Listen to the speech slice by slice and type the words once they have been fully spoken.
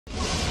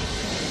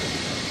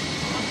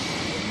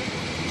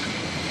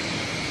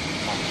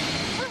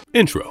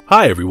Intro.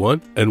 Hi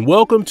everyone, and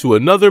welcome to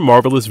another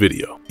marvelous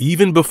video.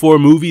 Even before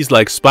movies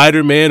like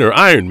Spider-Man or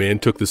Iron Man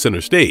took the center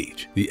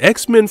stage, the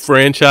X-Men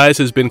franchise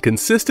has been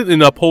consistent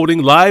in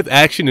upholding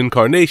live-action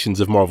incarnations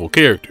of Marvel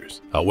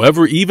characters.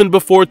 However, even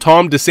before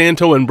Tom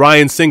DeSanto and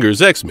Bryan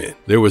Singer's X-Men,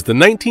 there was the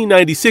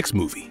 1996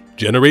 movie,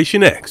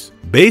 Generation X,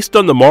 based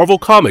on the Marvel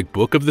comic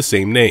book of the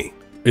same name.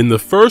 In the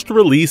first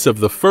release of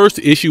the first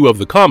issue of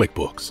the comic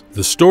books,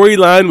 the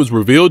storyline was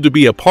revealed to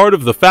be a part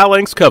of the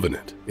Phalanx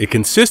Covenant. It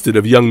consisted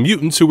of young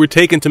mutants who were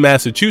taken to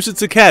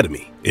Massachusetts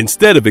Academy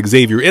instead of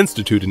Xavier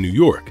Institute in New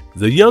York.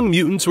 The young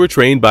mutants were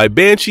trained by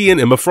Banshee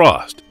and Emma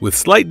Frost, with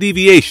slight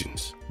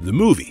deviations. The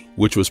movie,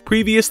 which was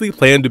previously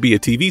planned to be a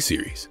TV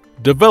series,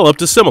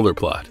 developed a similar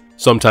plot.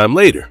 Sometime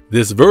later,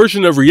 this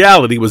version of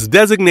reality was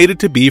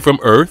designated to be from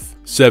Earth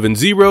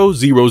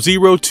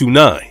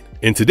 700029.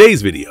 In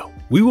today's video,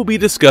 we will be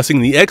discussing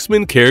the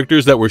X-Men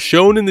characters that were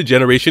shown in the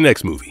Generation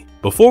X movie.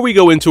 Before we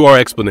go into our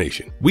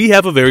explanation, we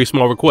have a very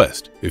small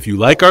request. If you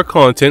like our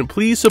content,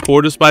 please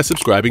support us by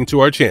subscribing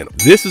to our channel.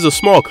 This is a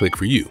small click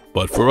for you,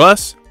 but for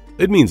us,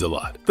 it means a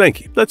lot.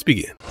 Thank you. Let's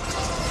begin.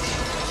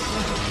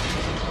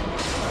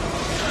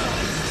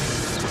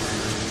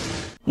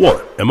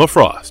 1. Emma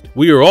Frost.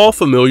 We are all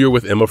familiar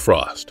with Emma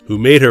Frost, who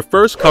made her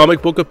first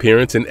comic book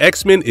appearance in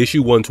X-Men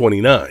issue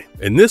 129,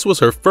 and this was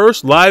her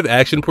first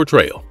live-action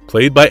portrayal,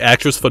 played by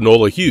actress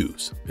Finola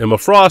Hughes. Emma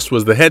Frost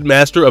was the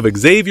headmaster of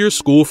Xavier's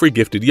School for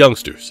Gifted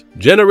Youngsters.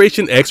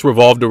 Generation X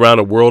revolved around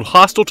a world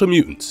hostile to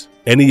mutants.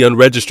 Any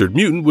unregistered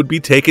mutant would be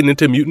taken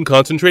into mutant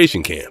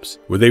concentration camps,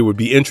 where they would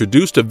be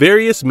introduced to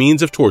various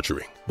means of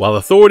torturing. While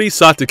authorities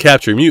sought to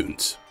capture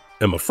mutants,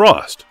 Emma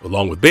Frost,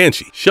 along with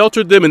Banshee,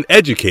 sheltered them and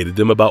educated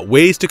them about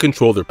ways to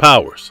control their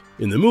powers.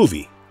 In the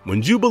movie,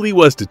 when Jubilee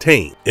was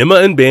detained, Emma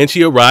and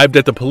Banshee arrived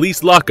at the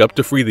police lockup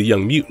to free the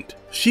young mutant.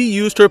 She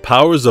used her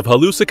powers of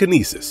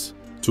hallucinokinesis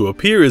to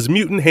appear as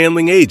mutant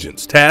handling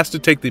agents tasked to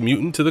take the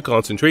mutant to the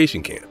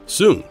concentration camp.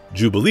 Soon,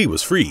 Jubilee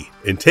was freed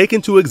and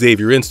taken to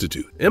Xavier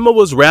Institute. Emma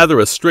was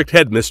rather a strict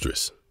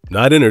headmistress,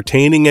 not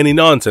entertaining any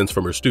nonsense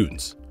from her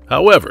students.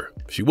 However,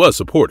 she was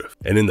supportive,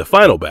 and in the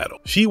final battle,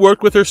 she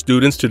worked with her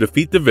students to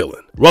defeat the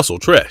villain, Russell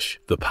Tresh.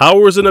 The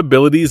powers and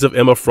abilities of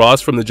Emma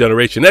Frost from the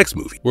Generation X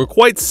movie were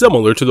quite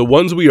similar to the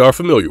ones we are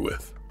familiar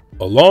with.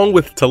 Along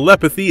with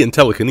telepathy and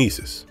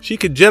telekinesis, she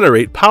could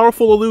generate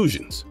powerful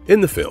illusions. In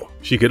the film,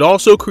 she could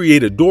also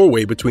create a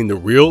doorway between the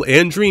real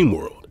and dream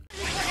world.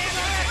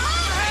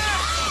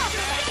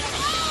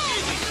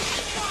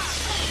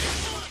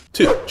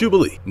 2.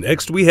 Jubilee.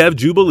 Next we have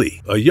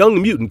Jubilee, a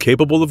young mutant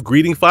capable of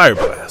greeting fire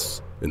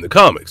blasts. In the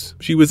comics,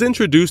 she was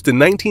introduced in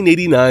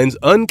 1989's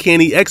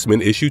Uncanny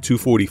X-Men issue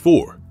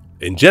 244,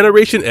 and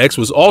Generation X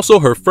was also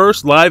her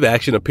first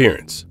live-action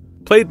appearance.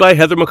 Played by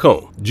Heather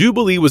McComb,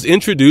 Jubilee was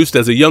introduced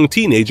as a young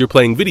teenager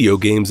playing video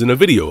games in a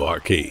video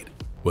arcade,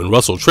 when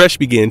Russell Tresh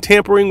began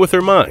tampering with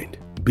her mind.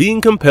 Being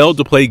compelled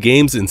to play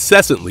games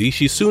incessantly,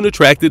 she soon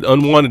attracted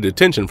unwanted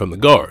attention from the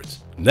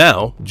guards.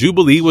 Now,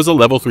 Jubilee was a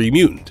level 3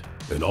 mutant,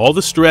 and all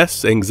the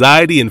stress,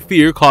 anxiety, and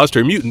fear caused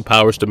her mutant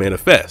powers to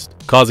manifest,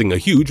 causing a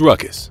huge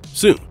ruckus.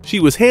 Soon,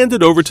 she was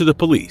handed over to the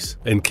police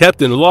and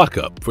kept in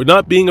lockup for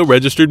not being a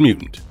registered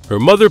mutant. Her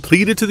mother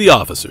pleaded to the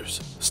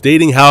officers,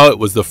 stating how it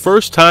was the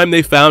first time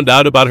they found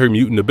out about her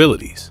mutant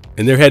abilities,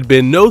 and there had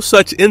been no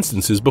such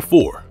instances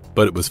before,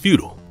 but it was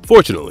futile.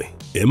 Fortunately,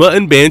 Emma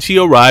and Banshee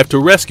arrived to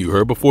rescue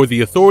her before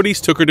the authorities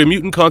took her to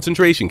mutant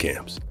concentration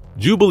camps.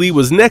 Jubilee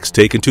was next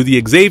taken to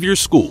the Xavier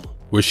School,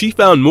 where she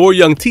found more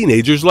young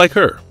teenagers like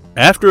her.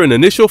 After an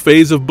initial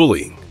phase of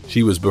bullying,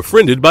 she was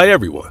befriended by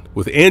everyone,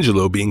 with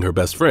Angelo being her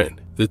best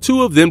friend. The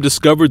two of them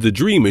discovered the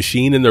Dream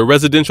Machine in their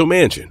residential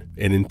mansion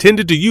and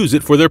intended to use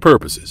it for their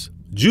purposes.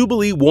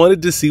 Jubilee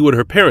wanted to see what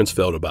her parents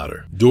felt about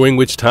her, during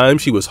which time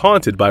she was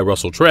haunted by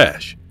Russell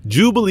Tresh.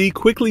 Jubilee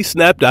quickly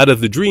snapped out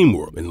of the dream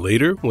world, and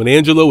later, when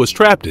Angelo was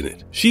trapped in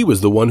it, she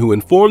was the one who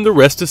informed the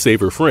rest to save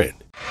her friend.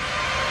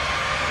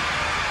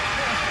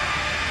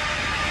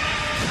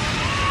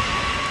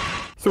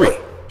 3.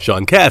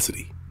 Sean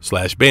Cassidy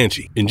 /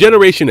 Banshee. In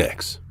Generation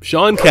X,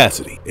 Sean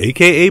Cassidy,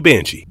 aka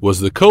Banshee, was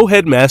the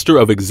co-headmaster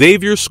of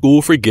Xavier's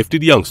School for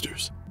Gifted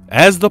Youngsters.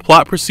 As the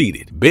plot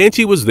proceeded,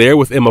 Banshee was there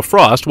with Emma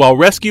Frost while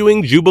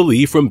rescuing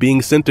Jubilee from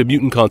being sent to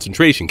mutant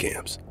concentration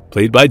camps.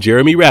 Played by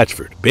Jeremy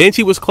Ratchford,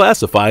 Banshee was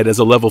classified as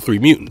a level 3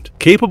 mutant,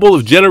 capable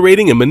of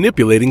generating and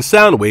manipulating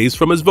sound waves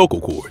from his vocal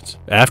cords.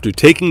 After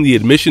taking the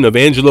admission of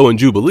Angelo and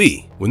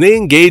Jubilee, when they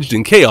engaged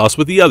in chaos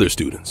with the other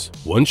students,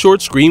 one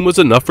short scream was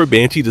enough for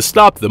Banshee to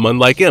stop them.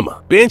 Unlike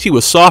Emma, Banshee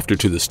was softer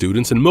to the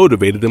students and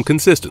motivated them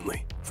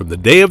consistently. From the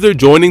day of their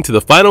joining to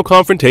the final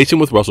confrontation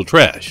with Russell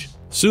Tresh,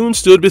 soon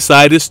stood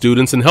beside his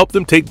students and helped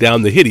them take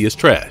down the hideous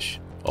Tresh.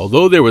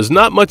 Although there was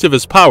not much of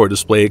his power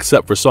display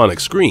except for Sonic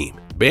Scream,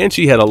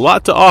 Banshee had a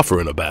lot to offer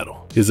in a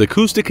battle. His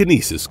acoustic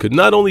kinesis could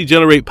not only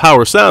generate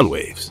power sound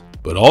waves,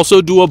 but also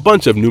do a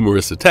bunch of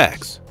numerous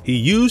attacks. He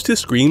used his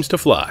screams to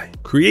fly,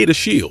 create a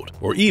shield,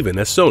 or even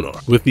as sonar.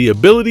 With the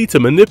ability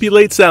to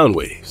manipulate sound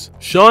waves,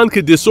 Sean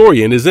could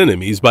disorient his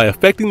enemies by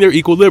affecting their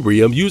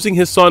equilibrium using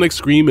his sonic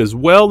scream as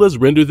well as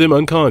render them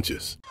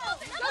unconscious.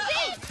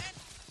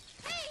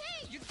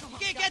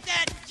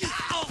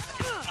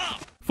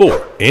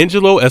 4.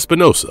 Angelo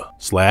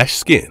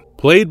Espinosa/Skin.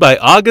 Played by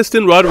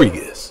Agustin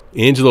Rodriguez,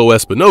 Angelo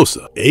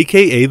Espinosa,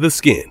 aka The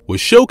Skin, was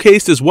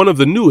showcased as one of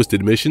the newest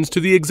admissions to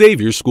the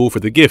Xavier School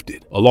for the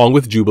Gifted, along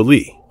with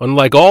Jubilee.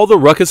 Unlike all the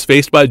ruckus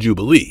faced by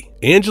Jubilee,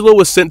 Angelo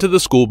was sent to the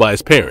school by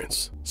his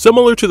parents.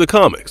 Similar to the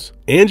comics,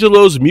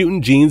 Angelo's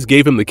mutant genes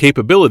gave him the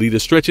capability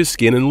to stretch his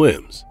skin and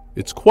limbs.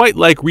 It's quite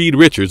like Reed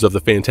Richards of the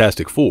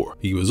Fantastic Four.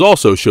 He was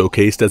also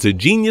showcased as a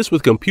genius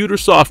with computer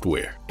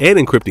software and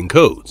encrypting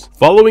codes,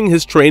 following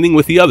his training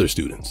with the other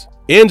students.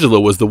 Angelo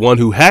was the one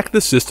who hacked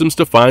the systems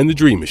to find the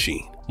Dream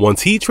Machine.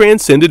 Once he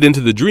transcended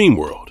into the dream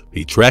world,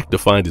 he tracked to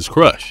find his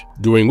crush,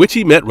 during which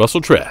he met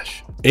Russell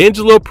Trash.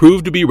 Angelo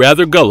proved to be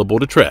rather gullible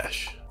to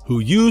Trash, who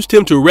used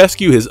him to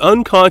rescue his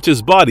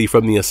unconscious body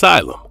from the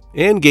asylum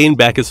and gain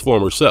back his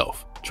former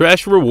self.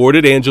 Trash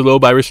rewarded Angelo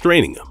by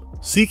restraining him,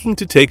 seeking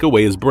to take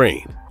away his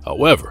brain.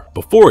 However,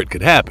 before it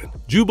could happen,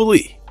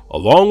 Jubilee,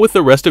 along with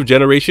the rest of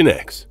Generation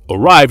X,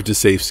 arrived to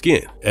save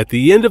Skin. At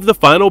the end of the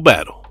final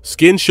battle,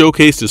 Skin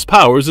showcased his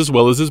powers as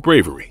well as his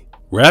bravery.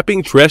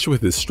 Wrapping Trash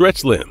with his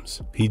stretched limbs,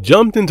 he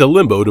jumped into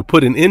limbo to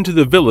put an end to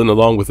the villain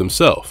along with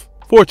himself.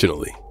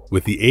 Fortunately,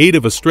 with the aid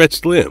of a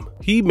stretched limb,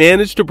 he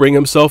managed to bring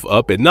himself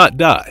up and not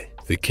die.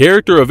 The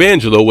character of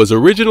Angelo was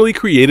originally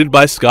created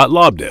by Scott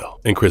Lobdell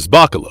and Chris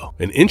Bacalo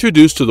and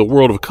introduced to the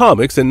world of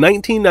comics in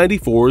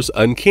 1994's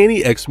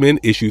Uncanny X-Men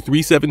issue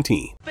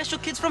 317. Special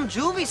kids from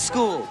Juvie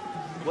School.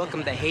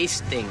 Welcome to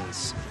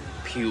Hastings,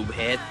 pube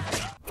head.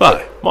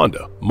 5.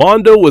 Mondo.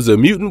 Mondo was a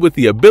mutant with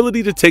the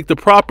ability to take the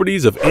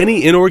properties of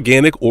any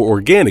inorganic or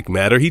organic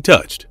matter he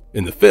touched.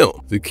 In the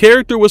film, the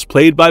character was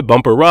played by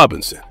Bumper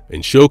Robinson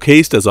and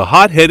showcased as a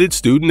hot-headed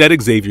student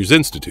at Xavier's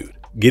Institute,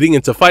 getting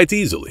into fights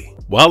easily.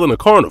 While in a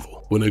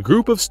carnival, when a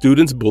group of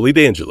students bullied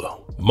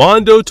Angelo,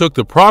 Mondo took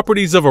the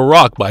properties of a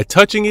rock by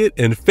touching it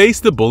and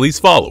faced the bullies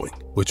following,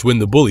 which when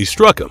the bully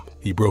struck him,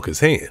 he broke his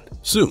hand.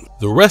 Soon,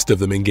 the rest of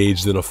them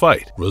engaged in a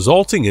fight,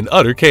 resulting in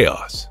utter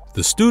chaos.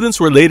 The students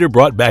were later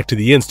brought back to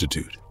the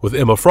Institute, with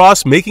Emma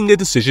Frost making a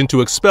decision to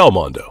expel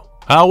Mondo.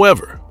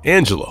 However,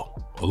 Angelo,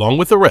 along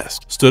with the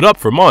rest, stood up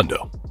for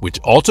Mondo,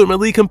 which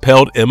ultimately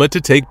compelled Emma to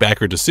take back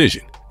her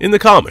decision. In the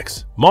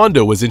comics,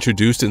 Mondo was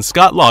introduced in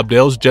Scott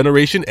Lobdell's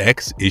Generation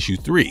X issue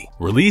 3,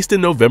 released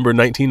in November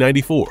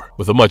 1994,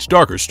 with a much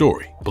darker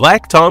story.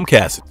 Black Tom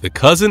Cassidy, the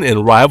cousin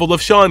and rival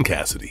of Sean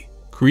Cassidy,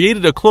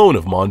 created a clone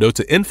of Mondo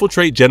to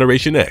infiltrate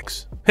Generation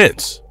X.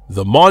 Hence,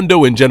 the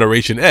Mondo in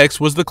Generation X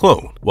was the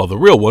clone, while the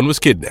real one was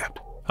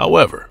kidnapped.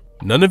 However,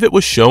 none of it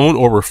was shown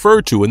or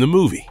referred to in the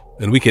movie,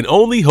 and we can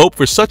only hope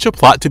for such a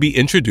plot to be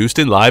introduced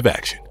in live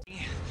action.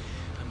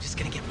 I'm just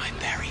gonna get my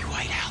Barry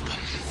White album.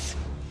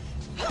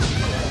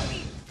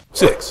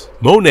 6.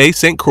 Monet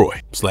St.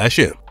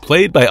 Croix/M.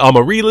 Played by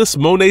Amaryllis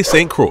Monet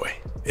St. Croix,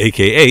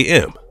 aka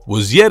M,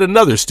 was yet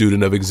another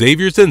student of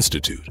Xavier's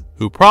Institute,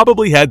 who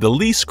probably had the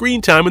least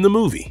screen time in the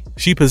movie.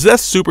 She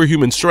possessed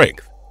superhuman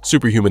strength,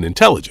 superhuman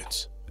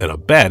intelligence, and a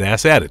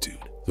badass attitude.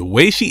 The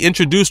way she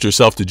introduced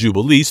herself to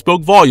Jubilee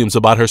spoke volumes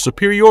about her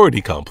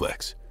superiority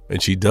complex,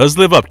 and she does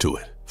live up to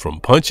it. From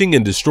punching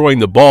and destroying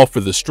the ball for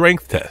the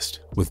strength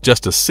test with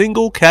just a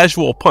single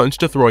casual punch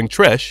to throwing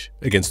Tresh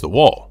against the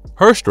wall,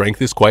 her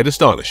strength is quite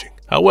astonishing.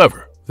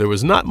 However, there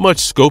was not much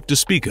scope to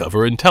speak of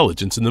her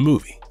intelligence in the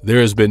movie. There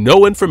has been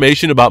no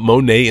information about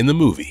Monet in the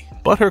movie,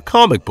 but her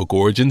comic book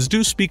origins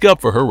do speak up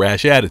for her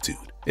rash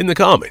attitude. In the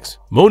comics,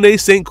 Monet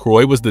St.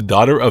 Croix was the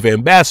daughter of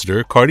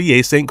Ambassador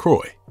Cartier St.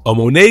 Croix, a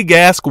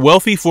Monegasque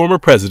wealthy former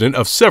president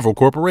of several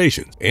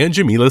corporations, and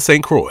Jamila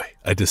St. Croix,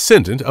 a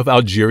descendant of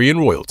Algerian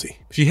royalty.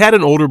 She had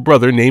an older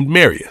brother named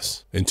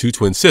Marius and two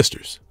twin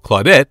sisters,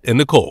 Claudette and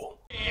Nicole.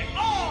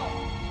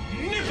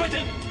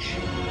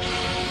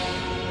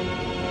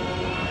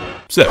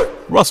 7.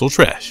 Russell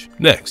Trash.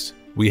 Next,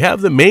 we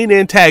have the main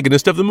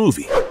antagonist of the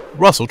movie,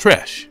 Russell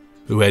Trash,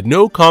 who had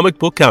no comic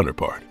book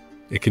counterpart.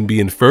 It can be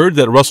inferred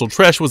that Russell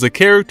Trash was a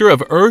character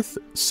of Earth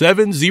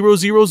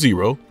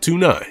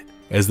 70029.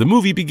 As the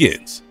movie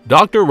begins,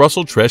 Dr.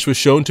 Russell Trash was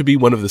shown to be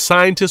one of the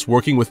scientists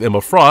working with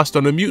Emma Frost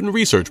on a mutant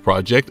research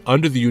project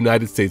under the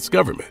United States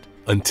government,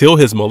 until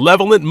his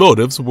malevolent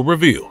motives were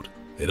revealed.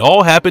 It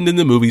all happened in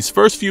the movie's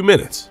first few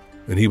minutes,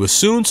 and he was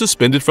soon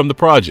suspended from the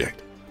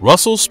project.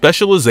 Russell's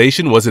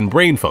specialization was in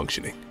brain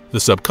functioning,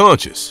 the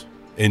subconscious,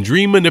 and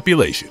dream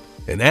manipulation,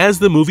 and as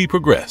the movie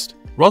progressed,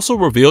 Russell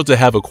revealed to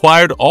have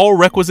acquired all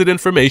requisite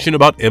information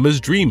about Emma's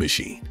dream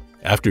machine.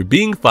 After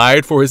being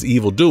fired for his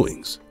evil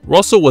doings,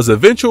 Russell was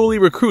eventually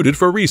recruited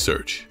for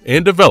research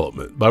and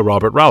development by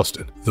Robert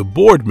Ralston, the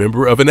board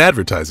member of an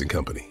advertising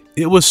company.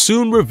 It was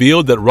soon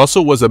revealed that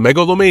Russell was a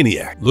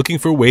megalomaniac looking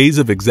for ways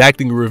of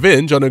exacting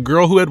revenge on a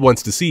girl who had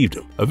once deceived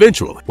him.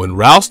 Eventually, when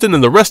Ralston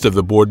and the rest of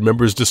the board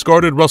members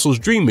discarded Russell's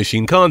dream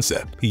machine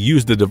concept, he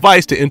used the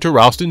device to enter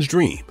Ralston's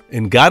dream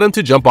and got him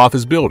to jump off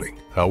his building.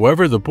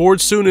 However, the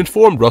board soon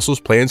informed Russell's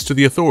plans to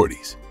the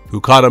authorities, who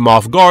caught him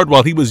off guard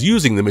while he was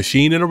using the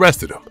machine and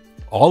arrested him.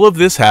 All of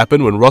this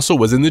happened when Russell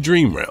was in the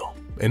dream realm,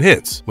 and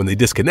hence, when they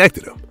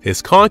disconnected him,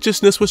 his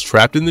consciousness was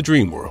trapped in the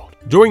dream world.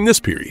 During this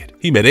period,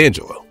 he met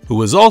Angelo, who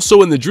was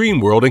also in the dream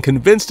world and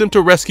convinced him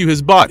to rescue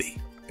his body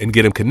and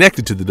get him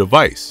connected to the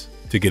device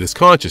to get his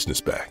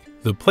consciousness back.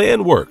 The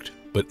plan worked,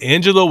 but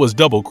Angelo was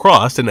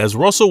double-crossed, and as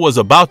Russell was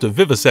about to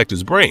vivisect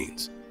his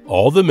brains,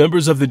 all the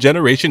members of the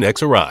Generation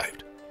X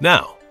arrived.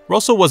 Now,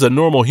 Russell was a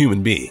normal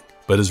human being,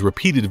 but his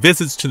repeated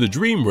visits to the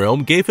dream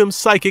realm gave him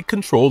psychic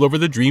control over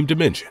the dream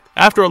dimension.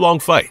 After a long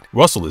fight,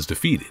 Russell is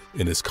defeated,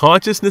 and his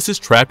consciousness is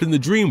trapped in the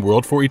dream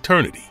world for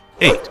eternity.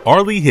 8.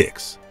 Arlie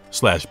Hicks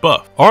 /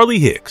 Buff. Arlie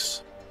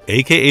Hicks,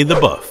 aka the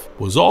Buff,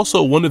 was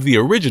also one of the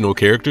original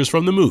characters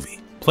from the movie.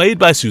 Played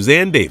by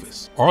Suzanne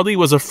Davis, Arlie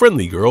was a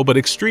friendly girl but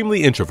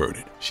extremely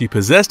introverted. She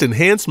possessed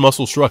enhanced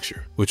muscle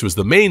structure, which was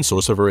the main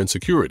source of her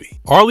insecurity.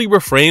 Arlie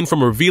refrained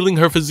from revealing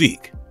her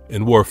physique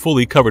and wore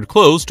fully covered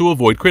clothes to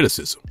avoid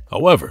criticism.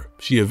 However,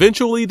 she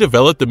eventually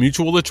developed a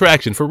mutual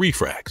attraction for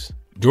Refrax.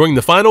 During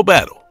the final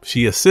battle,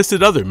 she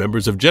assisted other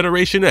members of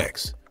Generation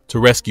X to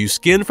rescue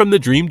Skin from the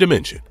dream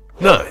dimension.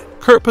 9.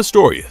 Kurt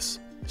Pistorius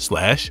 /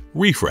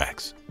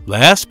 Refrax.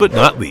 Last but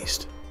not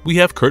least, we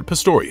have Kurt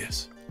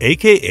Pistorius,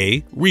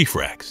 aka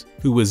Refrax,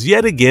 who was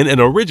yet again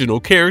an original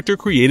character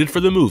created for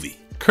the movie.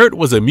 Kurt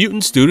was a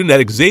mutant student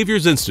at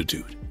Xavier's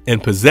Institute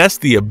and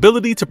possessed the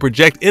ability to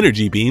project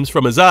energy beams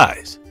from his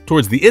eyes.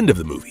 Towards the end of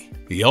the movie,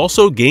 he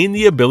also gained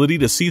the ability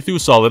to see through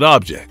solid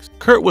objects.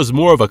 Kurt was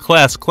more of a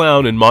class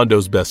clown and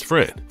Mondo's best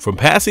friend. From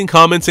passing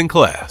comments in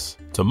class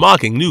to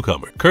mocking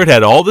newcomers, Kurt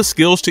had all the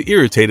skills to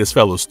irritate his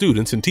fellow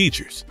students and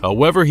teachers.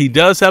 However, he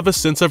does have a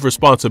sense of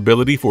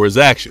responsibility for his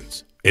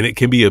actions, and it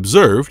can be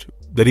observed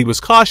that he was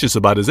cautious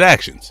about his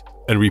actions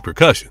and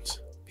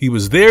repercussions. He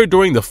was there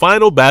during the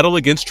final battle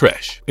against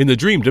Tresh in the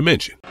dream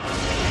dimension.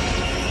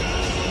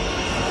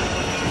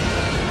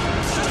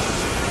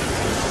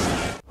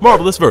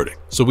 Marvelous verdict.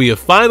 So we have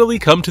finally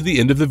come to the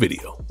end of the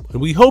video,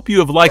 and we hope you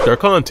have liked our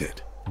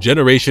content.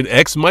 Generation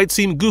X might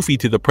seem goofy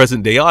to the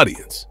present-day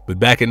audience, but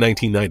back in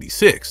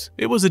 1996,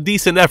 it was a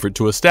decent effort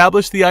to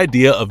establish the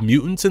idea of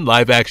mutants in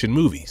live-action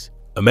movies.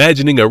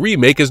 Imagining a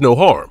remake is no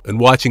harm, and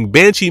watching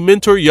Banshee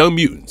mentor young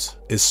mutants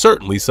is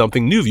certainly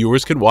something new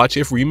viewers can watch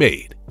if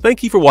remade.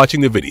 Thank you for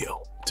watching the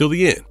video till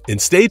the end,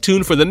 and stay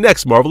tuned for the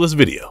next Marvelous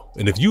video.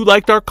 And if you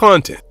liked our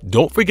content,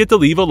 don't forget to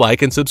leave a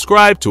like and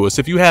subscribe to us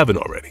if you haven't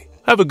already.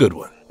 Have a good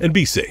one, and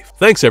be safe.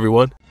 Thanks,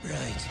 everyone.